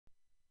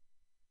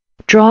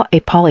Draw a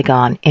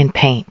polygon in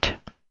Paint.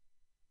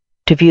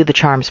 To view the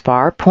charms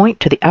bar, point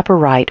to the upper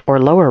right or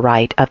lower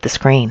right of the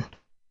screen.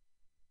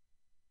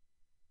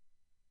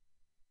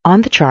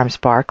 On the charms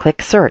bar,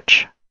 click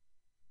Search.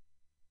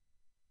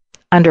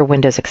 Under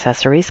Windows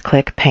Accessories,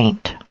 click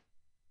Paint.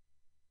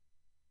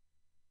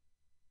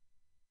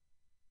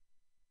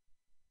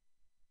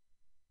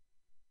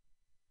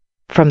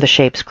 From the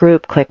Shapes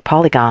group, click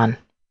Polygon.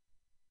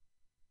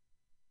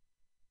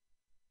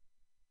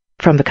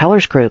 From the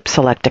Colors group,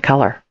 select a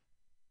color.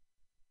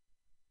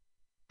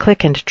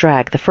 Click and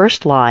drag the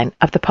first line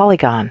of the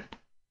polygon.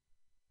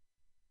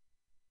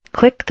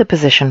 Click the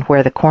position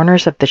where the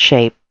corners of the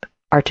shape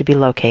are to be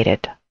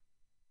located.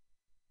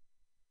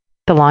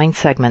 The line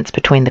segments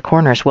between the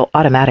corners will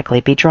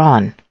automatically be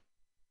drawn.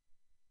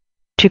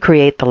 To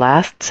create the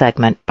last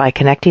segment by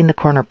connecting the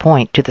corner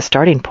point to the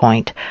starting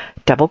point,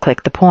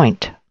 double-click the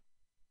point.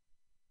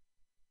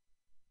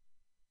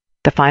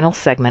 The final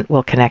segment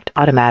will connect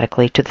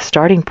automatically to the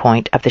starting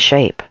point of the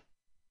shape.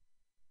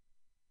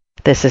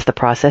 This is the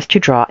process to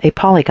draw a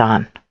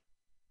polygon.